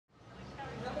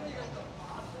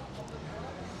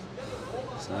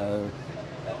So,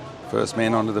 first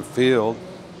man onto the field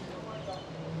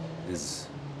is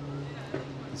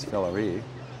this fella here,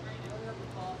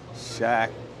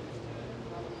 Shaq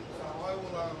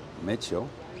Mitchell,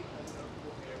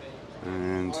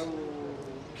 and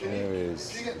there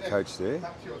is the coach there,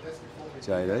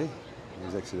 JD.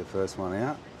 He's actually the first one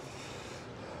out.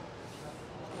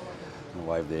 A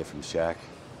wave there from Shaq.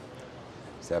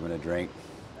 He's having a drink.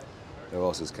 Who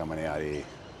else is coming out here?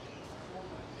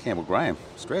 Campbell Graham,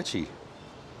 stretchy,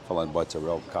 followed by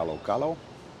Terrell Carlo. Couple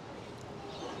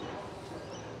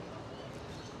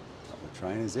of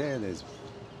trainers there. There's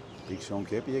Big Sean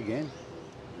Kepi again.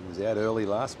 He was out early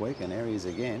last week, and there he is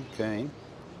again, keen.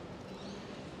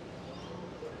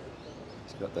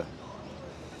 He's got the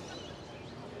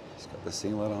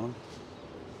singlet on.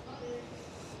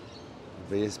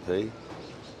 VSP,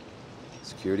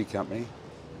 security company,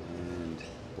 and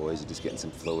boys are just getting some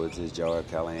fluids. There's Joe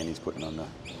O'Callaghan, he's putting on the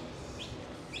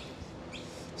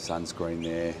sunscreen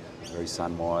there, very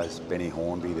sun-wise. Benny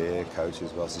Hornby there, coach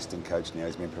as well, assistant coach now,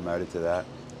 he's been promoted to that.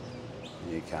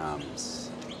 Here comes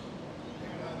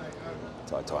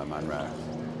Tai Munro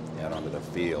out onto the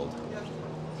field.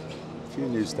 A few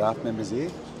new staff members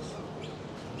here.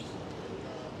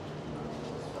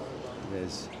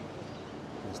 There's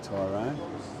Tyrone.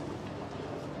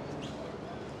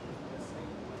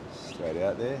 Straight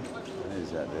out there.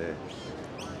 Who's that there?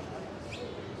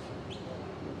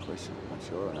 Good question. Not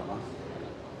sure on that one.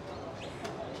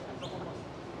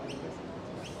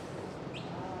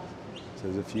 So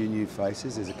there's a few new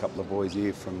faces. There's a couple of boys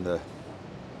here from the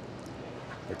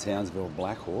Townsville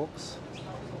Blackhawks.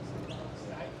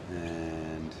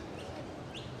 And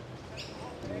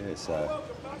yeah, so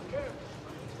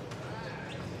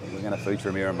we're going to feature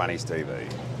him here on Bunnies TV.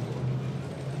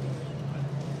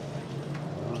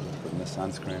 Putting the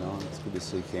sunscreen on. It's good to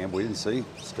see Campbell. We didn't see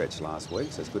Stretch last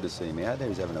week, so it's good to see him out there.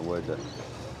 He's having a word to the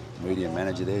media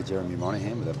manager there, Jeremy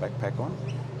Monaghan, with a backpack on.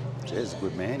 Jez,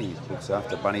 good man. He looks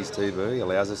after Bunnies TV. He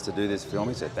allows us to do this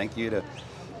filming, so thank you to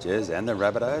Jez and the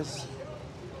Rabbitohs.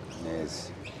 And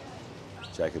there's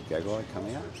Jacob Gagai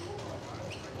coming out.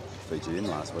 Featured him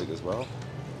last week as well.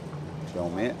 Bill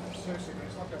Met,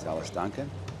 Tallis Duncan.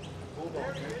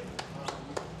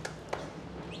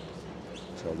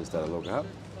 So I'll just have a look up.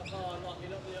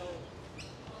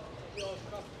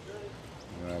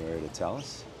 We're over here to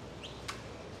Tallis.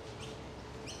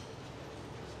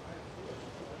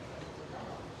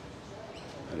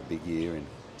 Had a big year in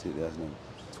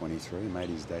 2023, made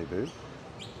his debut.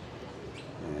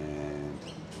 And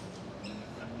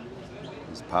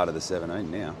he's part of the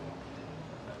 17 now.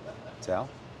 Tal.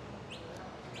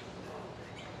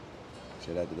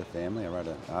 Shout out to the family. I wrote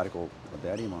an article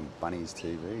about him on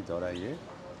bunniestv.au.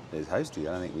 There's Hosty.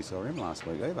 I don't think we saw him last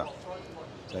week either.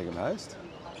 Jacob Host.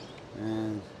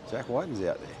 And Jack Whiten's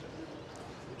out there.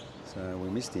 So we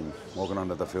missed him walking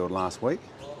onto the field last week.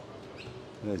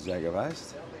 There's Jacob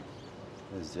Host.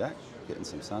 There's Jack getting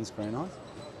some sunscreen on.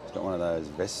 He's got one of those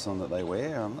vests on that they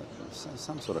wear.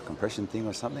 Some sort of compression thing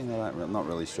or something. I'm not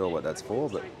really sure what that's for,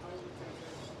 but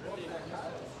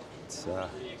it's...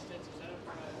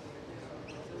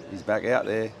 he's back out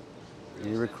there.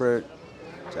 New recruit,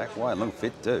 Jack White, looking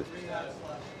fit too.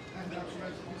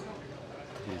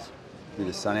 There's a bit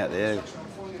of sun out there.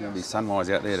 Going to be sunwise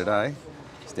out there today.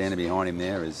 Standing behind him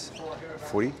there is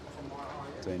Footy,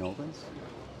 Dean Hawkins.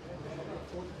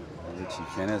 Richie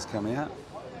Kenner's come out.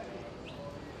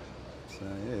 So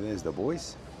yeah, there's the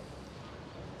boys.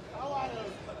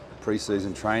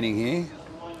 Pre-season training here.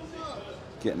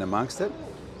 Getting amongst it.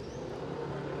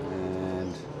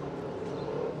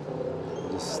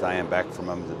 Staying back from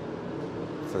them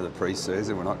for the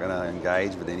pre-season. We're not going to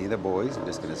engage with any of the boys. We're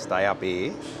just going to stay up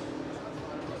here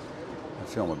and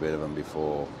film a bit of them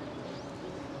before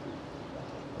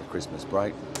the Christmas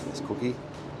break. There's Cookie,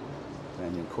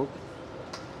 Daniel Cook.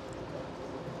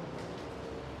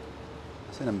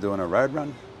 I seen them doing a road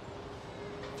run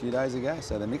a few days ago,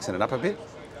 so they're mixing it up a bit.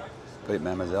 Pete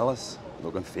Mamazelis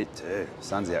looking fit too.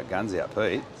 Sun's out, guns out,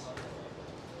 Pete.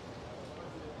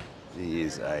 He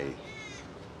is a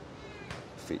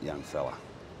fit young fella.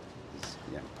 He's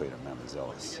young Peter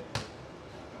Mamazelis.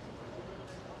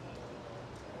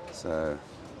 So,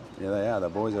 yeah, they are. The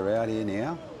boys are out here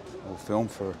now. We'll film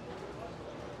for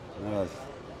another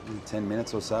 10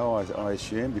 minutes or so, I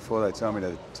assume, before they tell me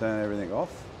to turn everything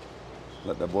off.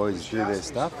 Let the boys do their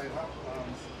stuff.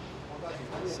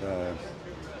 So,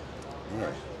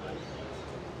 yeah.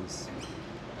 There's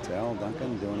Tal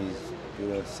Duncan doing his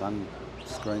bit of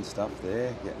sunscreen stuff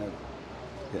there,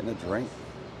 getting a drink.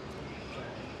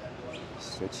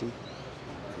 Stretchy,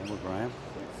 Campbell Graham.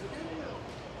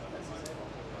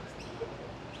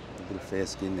 bit of fair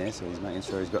skin there, so he's making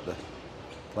sure he's got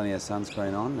plenty of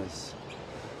sunscreen on.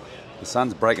 The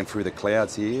sun's breaking through the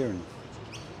clouds here, and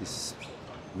this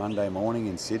Monday morning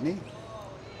in Sydney.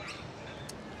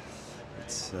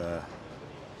 It's a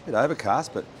bit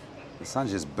overcast, but the sun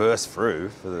just burst through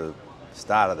for the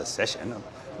start of the session.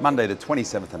 Monday the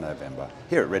 27th of November,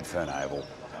 here at Redfern Oval.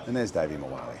 And there's Davey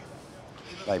Mawali.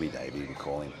 Baby Davey, we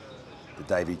call him. The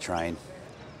Davey train.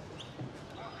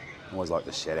 Always like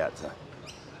to shout out to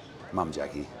Mum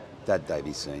Jackie, Dad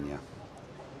Davey Senior,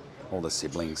 all the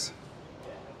siblings.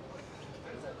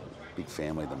 Big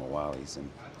family, the Mawalis. And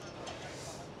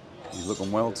he's looking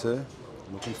well too,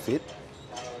 looking fit.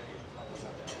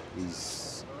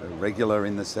 He's a regular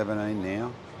in the 17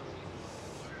 now.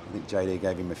 I think JD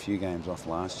gave him a few games off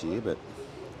last year, but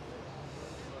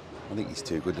I think he's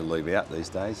too good to leave out these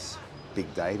days.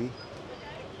 Big Davey.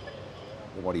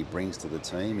 What he brings to the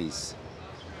team, he's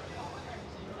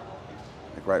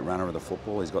a great runner of the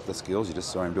football. He's got the skills. You just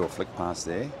saw him do a flick pass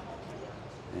there.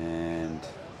 And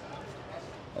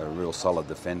a real solid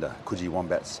defender, Coogee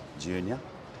Wombats Jr.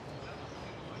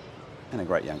 And a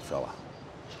great young fella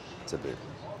to boot.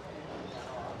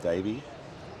 Davey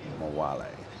Mawali.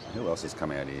 Who else has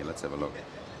come out here? Let's have a look.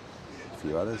 A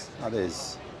few others. Oh,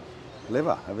 there's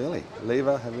Lever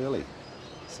Havili.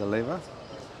 So Lever,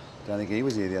 don't think he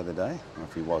was here the other day. Or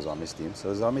if he was, I missed him.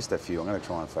 So I missed a few. I'm going to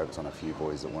try and focus on a few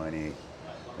boys that weren't here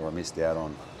or I missed out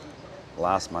on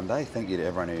last Monday. Thank you to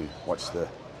everyone who watched the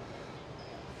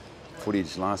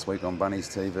footage last week on Bunnies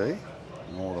TV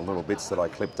and all the little bits that I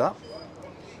clipped up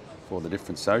for the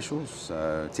different socials,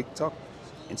 TikTok,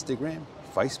 Instagram,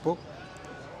 Facebook.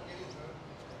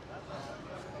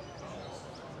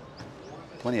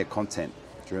 Plenty of content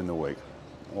during the week,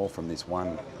 all from this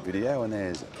one video. And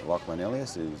there's Lachlan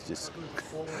Elias, who's just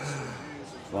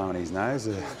blowing his nose.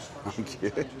 Thank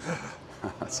you.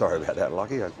 Sorry about that,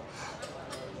 Lockie.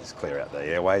 Just clear out the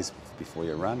airways before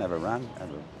you run. Have a run.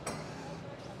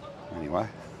 Anyway.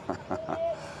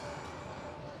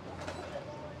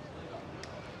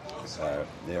 So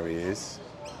there he is.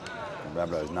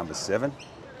 Rabbitohs number 7.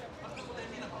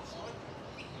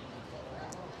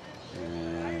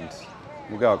 And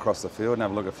we'll go across the field and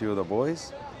have a look at a few of the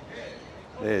boys.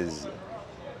 There's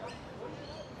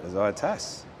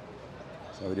Tass.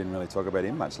 So we didn't really talk about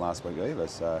him much last week either.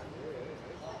 So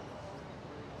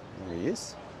there he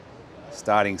is.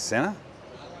 Starting centre.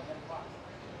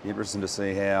 Interesting to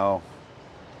see how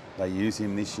they use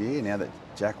him this year now that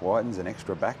Jack Whiten's an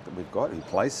extra back that we've got who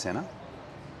plays centre.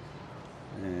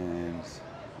 And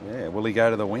yeah, will he go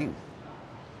to the wing?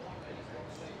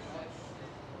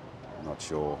 Not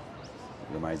sure.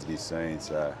 It remains to be seen.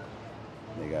 So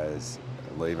there goes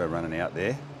Lever running out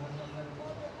there.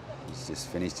 He's just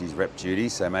finished his rep duty,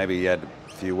 so maybe he had a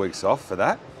few weeks off for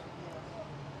that.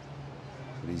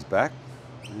 But he's back,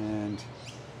 and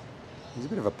he's a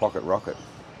bit of a pocket rocket.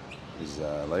 He's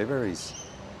Lever. He's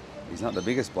not the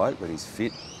biggest bloke, but he's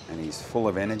fit and he's full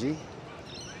of energy,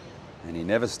 and he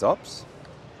never stops.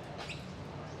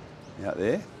 Out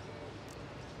there,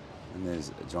 and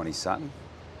there's Johnny Sutton,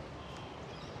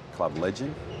 club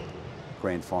legend,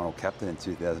 grand final captain in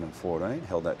 2014,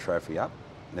 held that trophy up.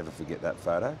 Never forget that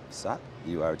photo. Sut,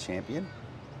 you are a champion.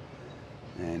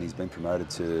 And he's been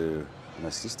promoted to an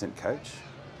assistant coach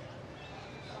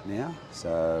now,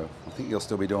 so I think he'll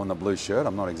still be doing the blue shirt.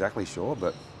 I'm not exactly sure,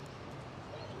 but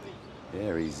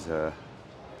yeah, he's out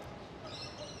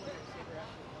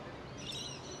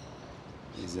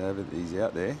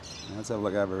there. Now let's have a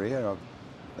look over here.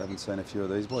 I haven't seen a few of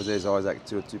these boys. There's Isaac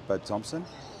Tuatupo Thompson.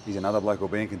 He's another bloke who'll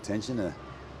be in contention to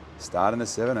start in the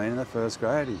 17 in the first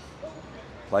grade. He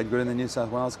played good in the New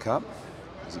South Wales Cup.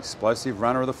 He's an explosive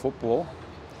runner of the football.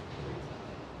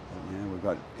 Yeah, we've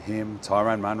got him,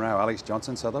 Tyrone Munro, Alex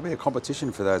Johnson. So there'll be a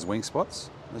competition for those wing spots.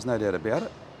 There's no doubt about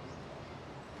it.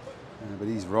 But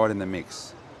he's right in the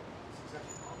mix.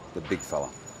 The big fella.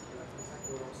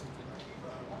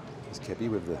 There's Kepi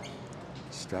with the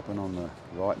strapping on the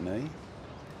right knee.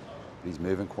 But he's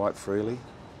moving quite freely.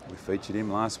 We featured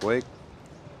him last week.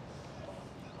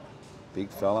 Big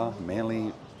fella,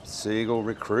 Manly Seagull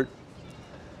recruit.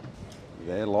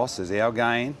 Their loss is our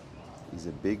gain. He's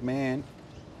a big man.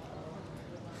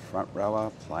 Front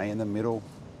rower, play in the middle.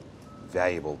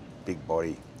 Valuable, big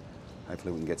body.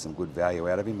 Hopefully we can get some good value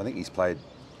out of him. I think he's played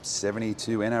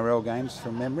 72 NRL games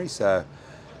from memory, so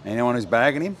anyone who's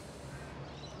bagging him,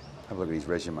 have a look at his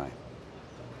resume.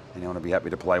 Anyone would be happy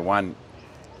to play one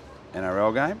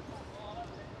NRL game?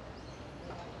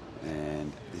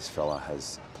 And this fella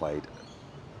has played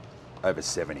over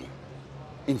 70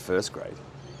 in first grade.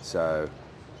 So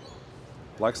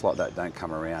blokes like that don't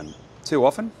come around too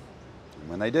often. And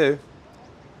when they do,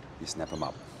 you snap them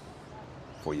up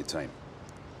for your team.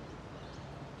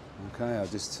 Okay,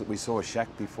 we saw Shaq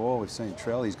before. We've seen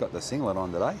Trell. He's got the singlet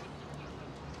on today.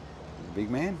 The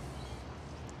big man.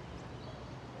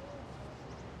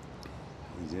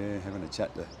 He's there having a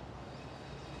chat to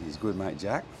his good mate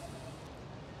Jack.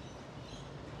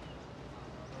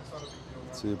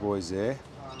 Two boys there.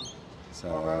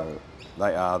 So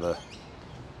they are the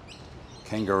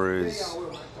Kangaroos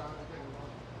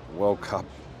World Cup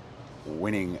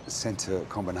winning centre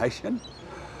combination.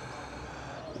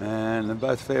 And they're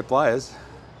both fair players.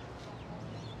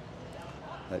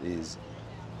 That is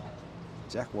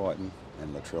Jack Whiten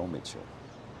and Latrell Mitchell.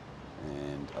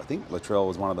 And I think Latrell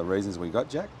was one of the reasons we got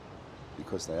Jack,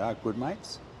 because they are good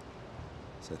mates.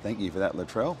 So thank you for that,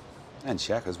 Latrell, and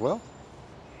Shaq as well.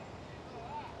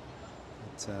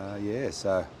 But, yeah,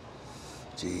 so,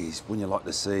 geez, wouldn't you like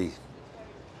to see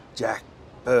Jack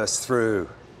burst through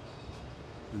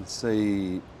and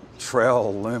see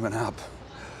Trell looming up?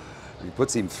 He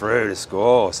puts him through to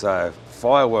score, so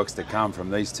fireworks to come from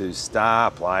these two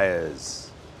star players.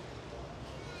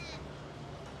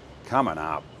 Coming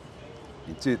up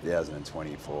in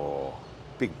 2024,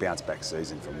 big bounce back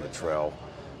season from Latrell.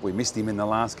 We missed him in the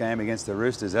last game against the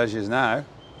Roosters, as you know.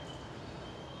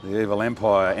 The Evil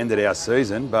Empire ended our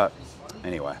season, but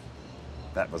anyway,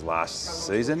 that was last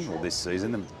season, or this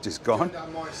season, just gone.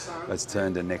 Let's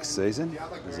turn to next season.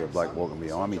 There's a bloke walking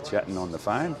behind me chatting on the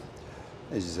phone.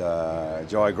 There's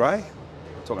Jai Gray,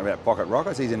 talking about pocket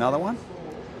rockets. He's another one.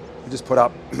 We just put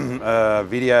up a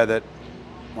video that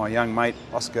my young mate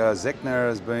Oscar Zechner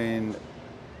has been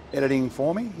editing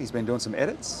for me. He's been doing some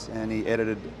edits, and he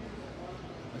edited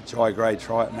a Jai Gray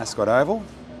try at Mascot Oval.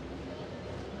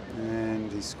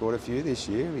 And he's scored a few this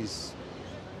year. He's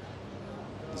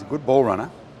a good ball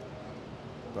runner,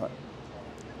 but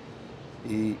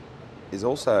he is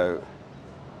also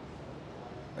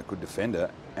a good defender,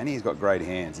 and he's got great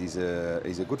hands. He's a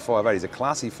good 5'8". He's a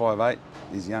classy 5'8",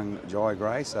 this young Jai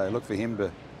Gray, so look for him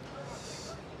to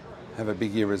have a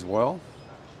big year as well.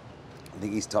 I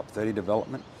think he's top 30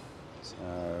 development, so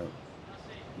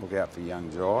look out for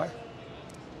young Jai.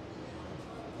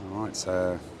 All right,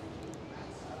 so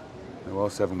who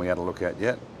else haven't we had a look at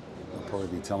yet? They'll probably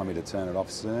be telling me to turn it off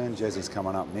soon. Jez is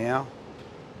coming up now.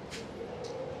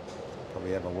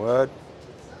 Probably have a word.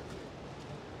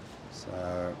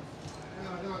 So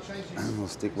we'll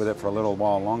stick with it for a little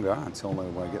while longer until we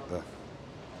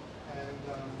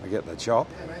get the chop.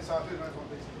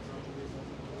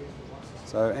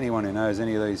 So anyone who knows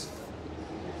any of these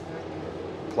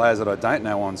players that I don't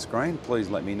know on screen, please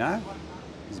let me know.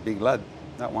 He's a big lad,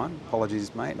 that one.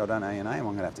 Apologies, mate, I don't know your name. I'm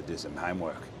going to have to do some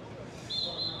homework.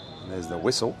 And there's the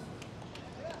whistle.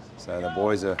 So the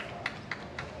boys are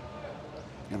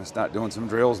going to start doing some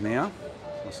drills now.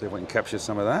 We'll see if we can capture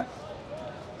some of that.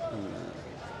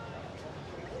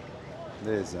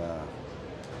 There's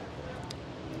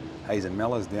Hazen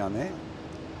Mellors down there.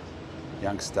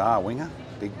 Young star winger,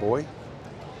 big boy.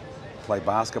 Played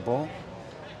basketball.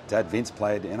 Dad Vince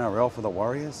played NRL for the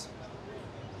Warriors.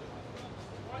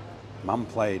 Mum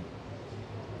played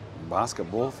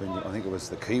basketball for, I think it was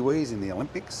the Kiwis in the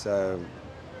Olympics. So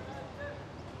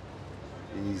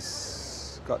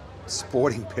he's got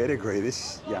sporting pedigree,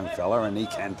 this young fella, and he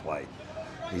can play.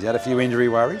 He's had a few injury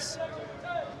worries,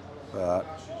 but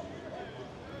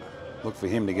look for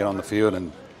him to get on the field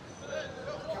and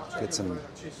get some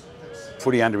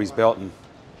footy under his belt and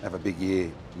have a big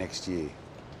year next year.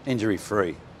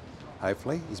 Injury-free,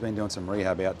 hopefully. He's been doing some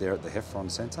rehab out there at the Redfern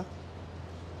Centre,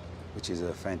 which is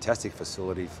a fantastic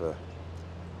facility for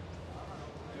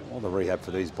all the rehab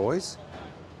for these boys.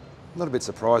 A little bit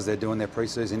surprised they're doing their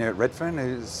pre-season here at Redfern,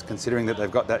 considering that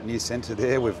they've got that new centre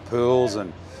there with pools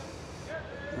and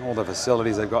all the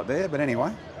facilities they've got there. But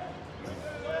anyway,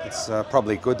 it's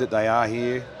probably good that they are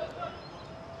here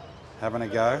having a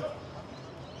go.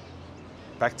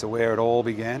 Back to where it all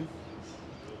began.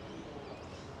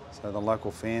 So the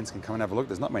local fans can come and have a look.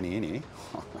 There's not many in here.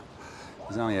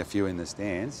 There's only a few in the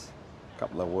stands. A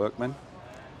couple of workmen.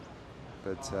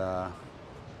 But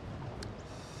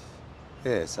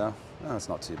yeah, so no, it's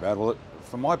not too bad. Well,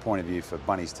 from my point of view for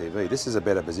Bunnies TV, this is a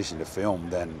better position to film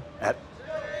than at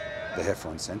the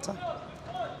Redfern Centre,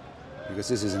 because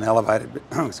this is an elevated,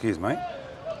 excuse me,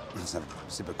 let's have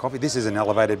a sip of coffee. This is an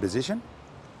elevated position,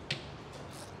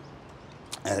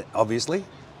 obviously,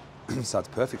 so it's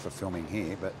perfect for filming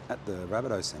here, but at the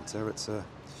Rabbitohs Centre, it's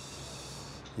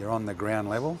you're on the ground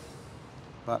level,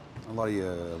 but a lot of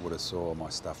you would have saw my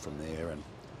stuff from there, and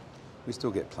we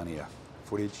still get plenty of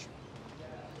footage.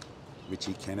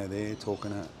 Richie Kenner there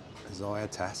talking to Isaiah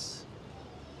Tass.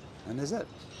 And is that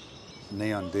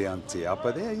Neon Deon Te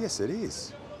Upper there? Yes, it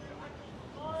is.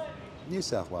 New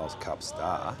South Wales Cup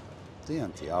star,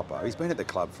 Dion Tialpa. He's been at the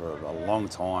club for a long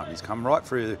time. He's come right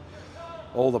through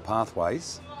all the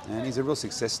pathways, and he's a real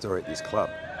success story at this club,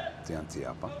 Dion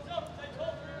Tialpa.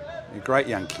 A great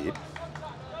young kid,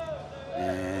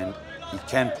 and he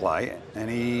can play, and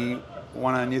he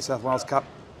won a New South Wales Cup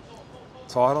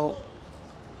title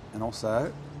and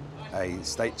also a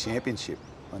state championship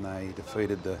when they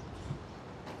defeated the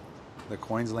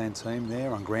Queensland team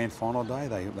there on grand final day.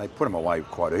 They put him away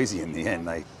quite easy in the end.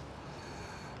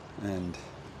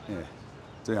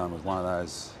 Dion was one of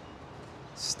those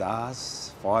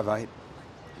stars, 5'8",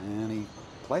 and he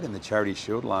played in the Charity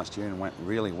Shield last year and went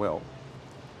really well.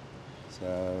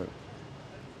 So,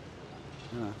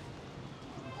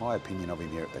 high opinion of him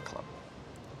here at the club.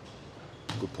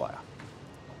 Good player.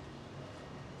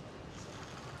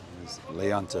 There's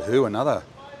Leon Tahu, another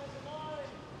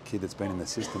kid that's been in the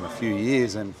system a few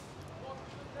years, and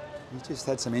he just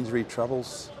had some injury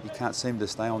troubles. He can't seem to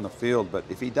stay on the field, but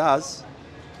if he does,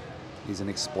 he's an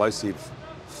explosive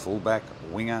fullback,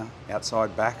 winger,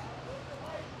 outside back.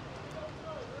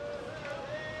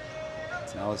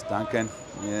 It's Alice Duncan.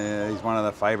 Yeah, he's one of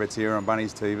the favourites here on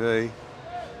Bunnies TV.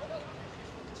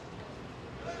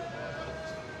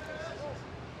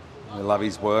 We love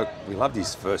his work. We loved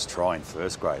his first try in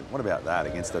first grade. What about that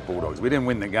against the Bulldogs? We didn't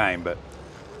win the game, but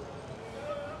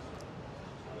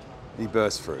he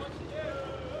burst through.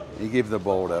 He gave the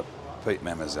ball to Pete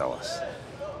Mamazelis,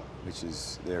 which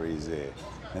is, there he is there.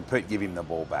 And Pete gave him the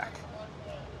ball back.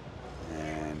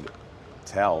 And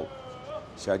Tal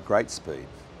showed great speed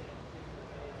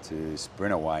to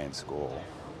sprint away and score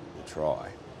the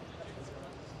try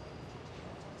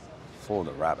for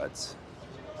the Rabbits.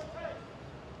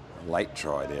 A late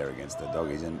try there against the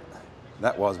Doggies, and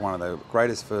that was one of the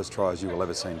greatest first tries you will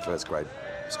ever see in first grade,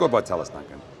 scored by Tallis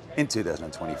Duncan in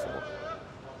 2024.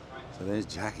 So there's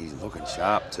Jackie's looking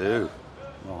sharp too.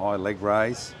 A high leg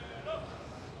raise.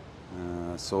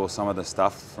 Saw some of the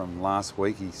stuff from last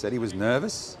week. He said he was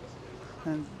nervous,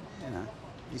 and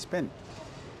he spent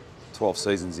 12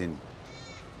 seasons in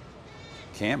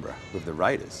Canberra with the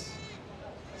Raiders.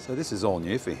 So this is all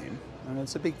new for him, and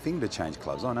it's a big thing to change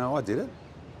clubs. I know, I did it.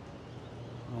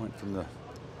 I went from the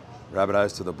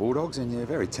Rabbitohs to the Bulldogs, and you're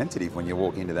very tentative when you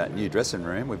walk into that new dressing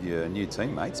room with your new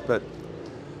teammates, but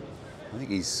I think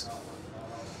he's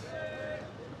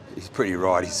pretty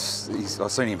right. I've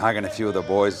seen him hugging a few of the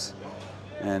boys,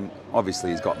 and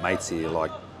obviously he's got mates here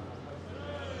like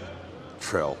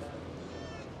Trell,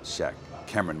 Shaq,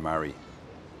 Cameron Murray,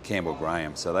 Campbell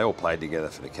Graham, so they all played together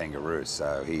for the Kangaroos,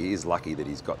 so he is lucky that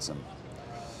he's got some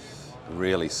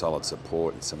really solid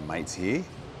support and some mates here.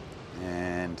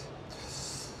 And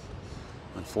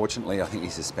unfortunately, I think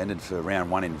he's suspended for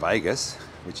round 1 in Vegas,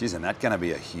 which isn't that going to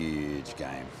be a huge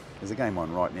game. There's a game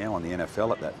on right now on the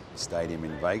NFL at that stadium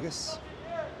in Vegas.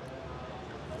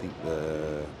 I think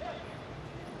the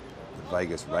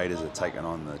Vegas Raiders are taking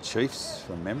on the Chiefs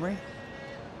from memory.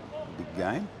 Big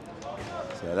game.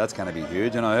 So that's going to be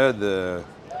huge. And I heard the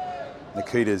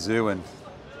Nikita Zoo and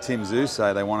Tim Zoo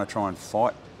say they want to try and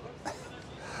fight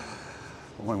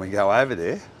when we go over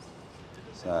there.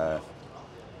 So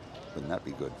wouldn't that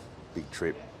be good? Big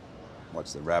trip.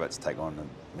 Watch the Rabbits take on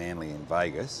Manly in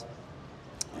Vegas,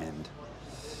 and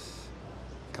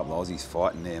a couple of Aussies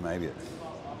fighting there, maybe at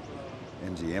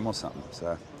MGM or something.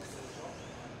 So,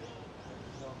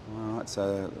 all right.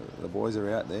 So the boys are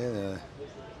out there. They're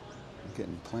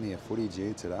getting plenty of footage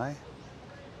here today.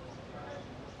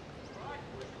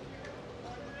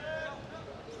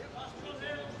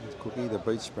 There's Cookie, the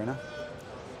beach sprinter.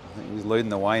 I think he was leading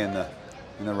the way in the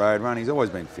road run. He's always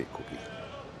been fit, Cookie.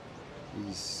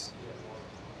 He's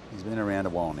been around a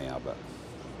while now, but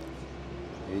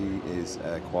he is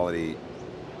a quality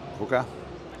hooker.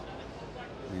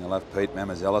 I love Pete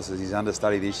Mamazelis as his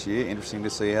understudy this year. Interesting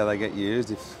to see how they get used.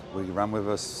 If we run with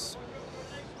us,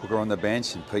 Hooker on the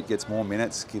bench, and Pete gets more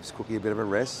minutes, gives Cookie a bit of a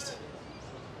rest.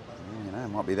 It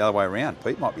might be the other way around.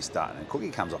 Pete might be starting and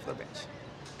Cookie comes off the bench.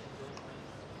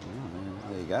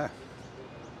 There you go.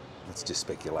 That's just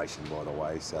speculation, by the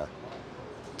way. So,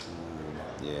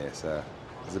 so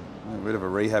there's a bit of a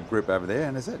rehab group over there.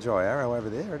 And is that Jai Arrow over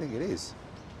there? I think it is.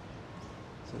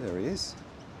 So there he is.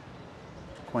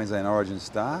 Queensland Origin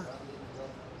star.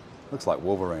 Looks like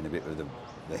Wolverine a bit with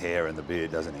the hair and the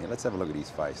beard, doesn't he? Let's have a look at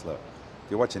his face. Look.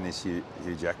 If you're watching this, Hugh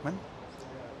Jackman,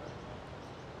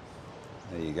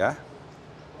 there you go.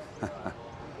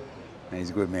 And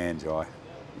he's a good man, Jai.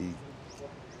 He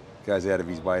goes out of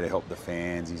his way to help the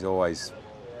fans. He's always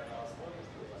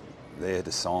there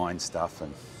to sign stuff,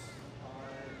 and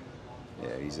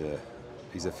he's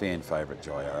a fan favourite,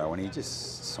 Jai Arrow, and he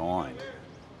just signed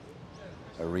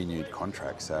a renewed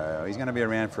contract, so he's going to be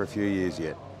around for a few years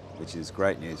yet, which is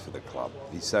great news for the club.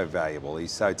 He's so valuable,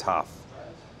 he's so tough.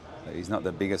 He's not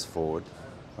the biggest forward,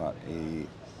 but he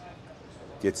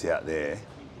gets out there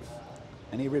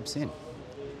and he rips in.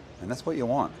 And that's what you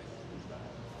want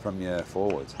from your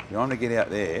forwards. You want to get out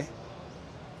there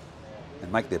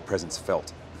and make their presence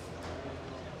felt.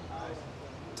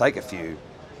 Take a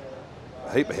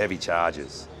heap of heavy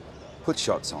charges, put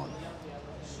shots on,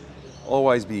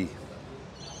 always be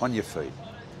on your feet,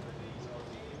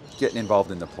 getting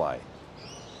involved in the play.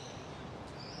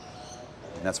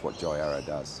 And that's what Jai Arrow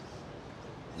does.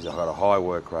 He's got a high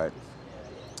work rate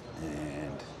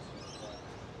and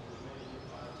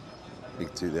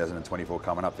big 2024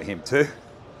 coming up for him too,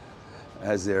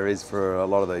 as there is for a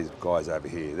lot of these guys over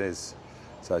here.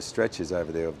 So Stretch is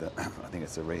over there, I think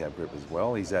it's the rehab group as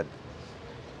well. He's had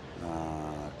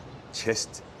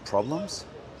chest problems.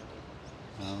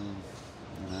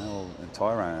 And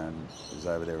Tyrone is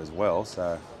over there as well.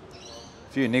 So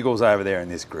a few niggles over there in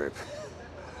this group.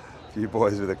 A few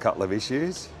boys with a couple of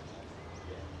issues,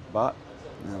 but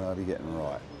they'll be getting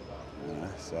right.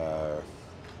 So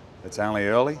it's only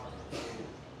early.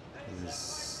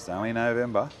 It's only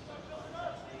November.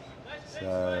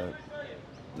 So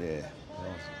yeah,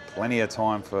 plenty of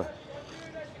time for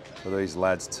these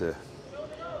lads to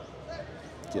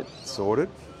get sorted.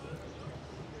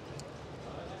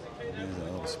 There's a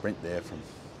little sprint there from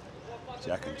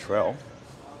Jack and Trell.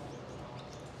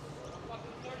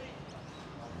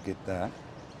 Get that.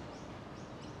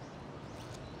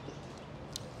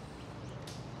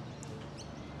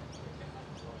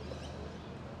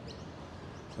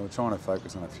 So we're trying to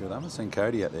focus on a few. I haven't seen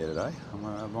Cody out there today. I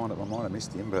might have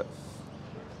missed him, but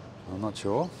I'm not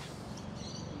sure.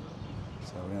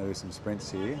 So we're going to do some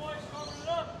sprints here.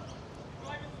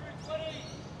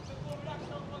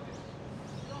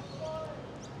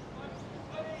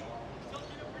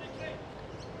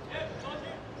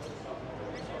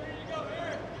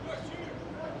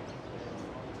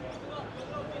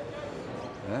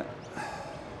 Yeah.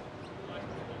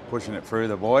 Pushing it through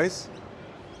the boys.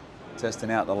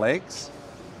 Testing out the legs,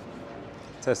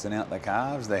 testing out the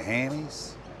calves, the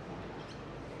hammies,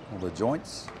 all the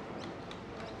joints.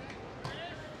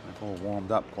 They've all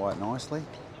warmed up quite nicely.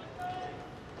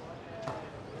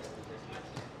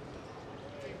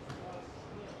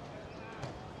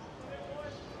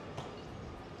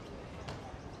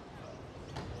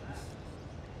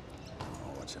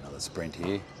 Oh, watch another sprint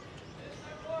here.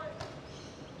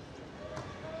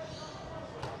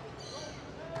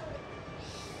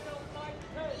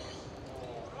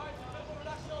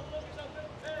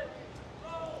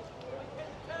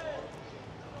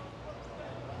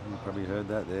 Probably heard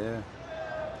that there.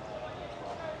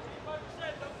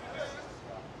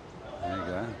 There you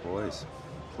go, boys.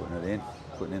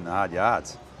 Putting in the hard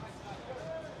yards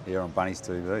here on Bunnies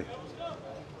TV.